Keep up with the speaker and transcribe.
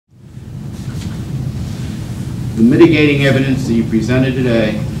the mitigating evidence that you presented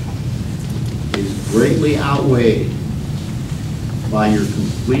today is greatly outweighed by your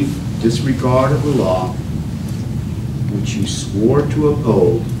complete disregard of the law, which you swore to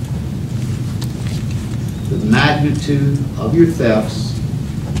uphold, the magnitude of your thefts,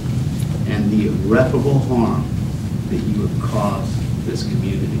 and the irreparable harm that you have caused this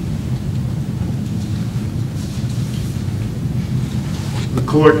community. The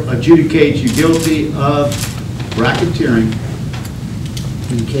court adjudicates you guilty of racketeering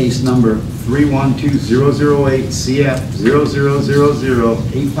in case number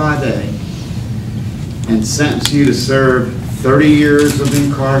 312008CF000085A and sentence you to serve 30 years of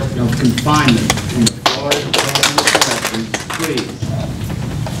confinement in the Florida Department of Corrections. Please,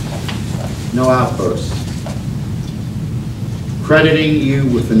 no outbursts. Crediting you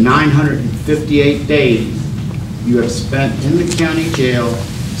with the 958 days you have spent in the county jail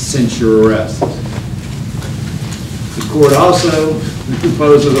since your arrest. The court also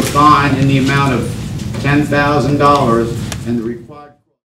imposes a fine in the amount of $10,000 and the